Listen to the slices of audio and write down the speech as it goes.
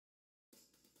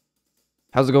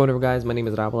How's it going, everyone, guys? My name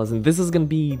is Rafael, and this is gonna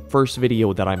be first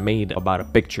video that I made about a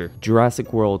picture.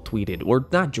 Jurassic World tweeted, or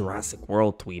not Jurassic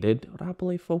World tweeted.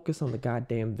 Rafael, focus on the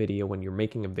goddamn video when you're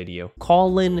making a video.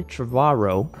 Colin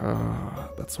Trevorrow,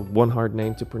 that's one hard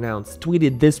name to pronounce,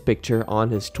 tweeted this picture on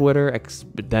his Twitter.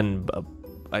 Then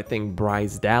I think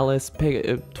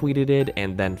BryceDHoward tweeted it,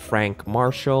 and then Frank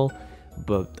Marshall.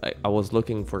 But I was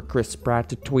looking for Pratt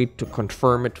to tweet to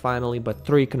confirm it finally, but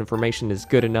 3 confirmation is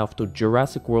good enough. To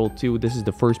Jurassic World 2, this is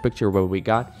the first picture where we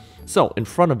got. So in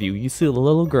front of you, you see a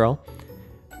little girl.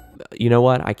 You know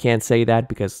what? I can't say that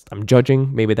because I'm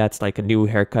judging. Maybe that's like a new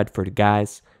haircut for the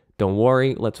guys. Don't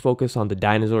worry, let's focus on the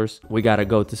dinosaurs. We gotta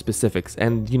go to specifics.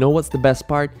 And you know what's the best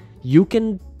part? You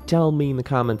can tell me in the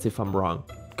comments if I'm wrong.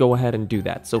 Go ahead and do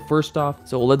that. So first off,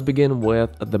 let's begin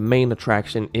with the main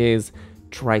attraction is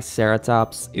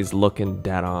Triceratops is looking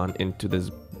dead on into this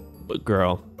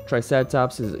girl.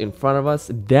 Triceratops is in front of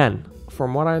us. Then,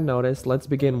 from what I noticed, let's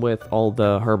begin with all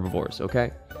the herbivores,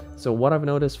 okay? So what I've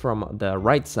noticed from the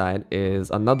right side is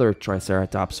another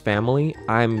Triceratops family.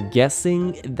 I'm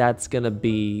guessing that's gonna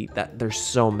be that there's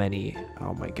so many.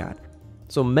 Oh my god.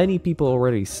 So many people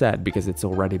already said, because it's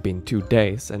already been 2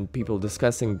 days, and people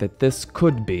discussing that this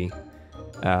could be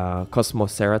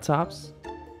Cosmoceratops.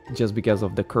 Just because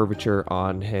of the curvature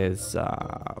on his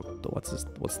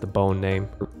what's the bone name?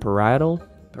 Parietal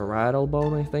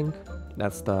bone, I think.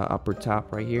 That's the upper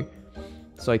top right here.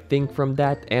 So I think from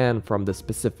that and from the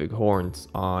specific horns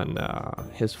on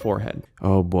his forehead.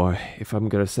 Oh boy, if I'm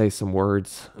gonna say some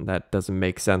words that doesn't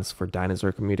make sense for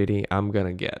dinosaur community, I'm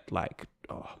gonna get like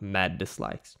mad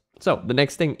dislikes. So the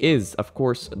next thing is, of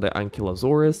course, the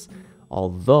Ankylosaurus.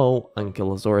 Although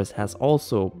Ankylosaurus has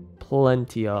also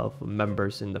plenty of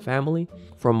members in the family.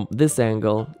 From this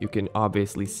angle, you can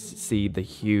obviously see the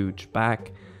huge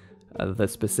back, the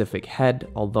specific head,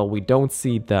 although we don't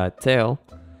see the tail,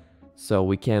 so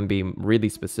we can be really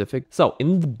specific. So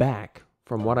in the back,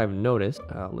 from what I've noticed,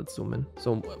 let's zoom in.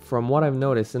 So from what I've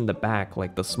noticed in the back,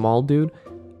 like the small dude,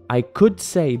 I could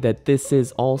say that this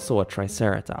is also a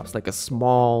Triceratops, like a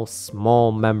small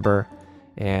member.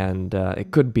 And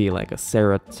it could be like a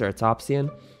ceratopsian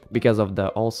because of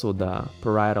also the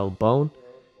parietal bone.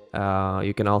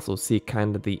 You can also see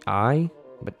kind of the eye,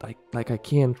 but I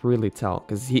can't really tell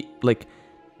because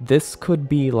this could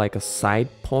be like a side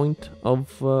point of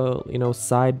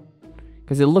side,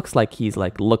 because it looks like he's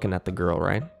like looking at the girl,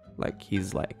 right? Like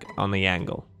he's like on the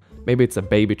angle. Maybe it's a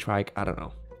baby trike, I don't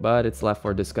know, but it's left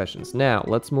for discussions. Now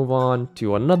let's move on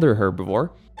to another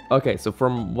herbivore. Okay, so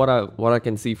from what I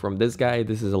can see from this guy,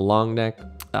 this is a long neck.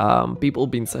 People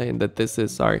been saying that this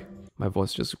is, sorry, my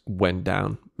voice just went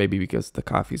down. Maybe because the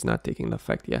coffee's not taking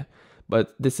effect yet.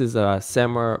 But this is a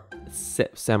samurai.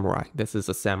 This is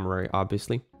a samurai,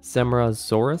 obviously.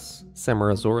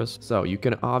 Samarasaurus. So you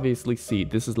can obviously see,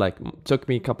 this is like, took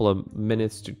me a couple of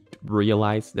minutes to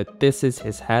realize that this is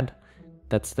his head.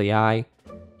 That's the eye.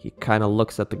 He kind of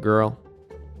looks at the girl.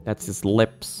 That's his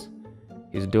lips.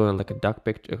 He's doing like a duck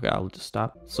picture. Okay, I'll just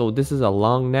stop. So this is a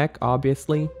long neck,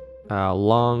 obviously.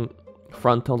 Long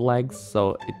frontal legs.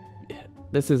 So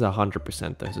this is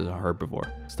 100%. This is a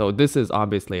herbivore. So this is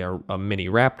obviously a mini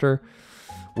raptor.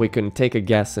 We can take a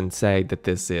guess and say that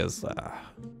this is...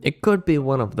 it could be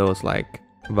one of those like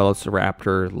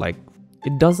velociraptor. Like,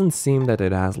 it doesn't seem that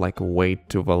it has like a way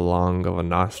too long of a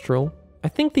nostril. I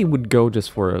think they would go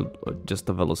just for just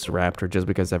a velociraptor, just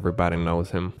because everybody knows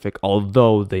him.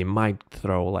 Although they might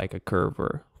throw like a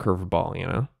curveball, you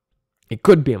know? It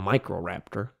could be a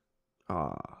microraptor.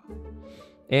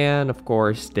 And of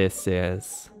course, this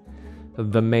is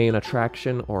the main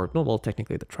attraction, or no, well,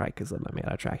 technically the trike is the main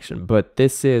attraction, but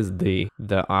this is the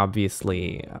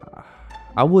obviously,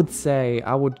 I would say,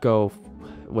 I would go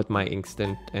with my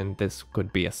instinct, and this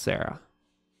could be a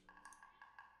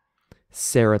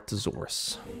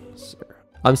Ceratosaurus.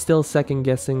 I'm still second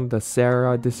guessing the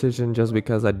Sarah decision just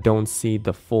because I don't see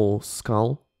the full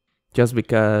skull. Just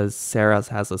because Sarah's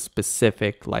has a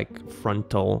specific like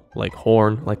frontal like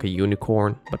horn, like a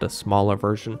unicorn, but a smaller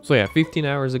version. So yeah, 15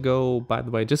 hours ago, by the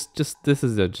way, just this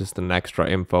is just an extra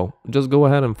info. Just go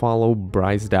ahead and follow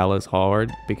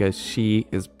BryceDHoward because she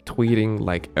is tweeting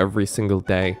like every single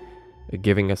day,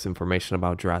 giving us information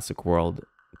about Jurassic World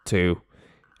 2.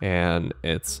 And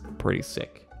it's pretty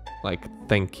sick. Like,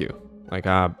 thank you. Like,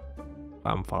 I'm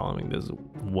following this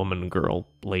woman, girl,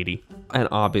 lady. And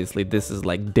obviously, this is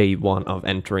like day 1 of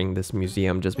entering this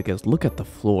museum, just because look at the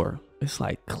floor. It's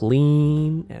like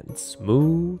clean and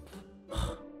smooth.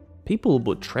 People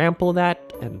would trample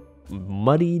that and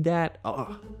muddy that.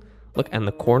 Oh, look, and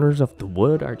the corners of the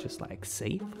wood are just like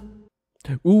safe.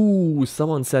 Ooh,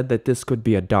 someone said that this could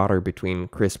be a daughter between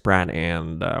Chris Pratt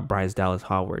and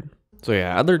BryceDHoward. So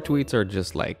yeah, other tweets are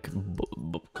just like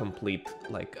complete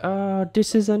like,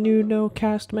 this is a new no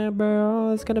cast member.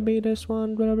 Oh, it's gonna be this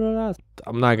one. Blah blah blah.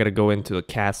 I'm not gonna go into the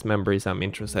cast members. I'm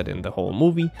interested in the whole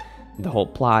movie, the whole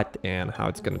plot, and how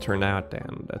it's gonna turn out,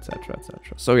 and etc. etc.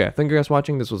 So yeah, thank you guys for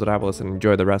watching. This was Adapolis, and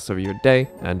enjoy the rest of your day.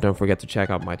 And don't forget to check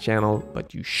out my channel,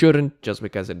 but you shouldn't, just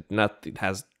because it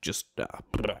has just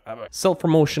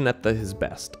self-promotion at his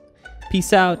best.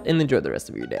 Peace out and enjoy the rest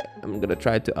of your day. I'm gonna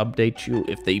try to update you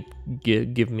if they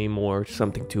give me more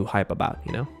something to hype about,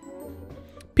 you know?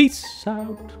 Peace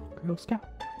out, Girl Scout.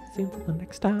 See you until the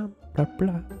next time. Blah,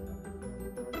 blah.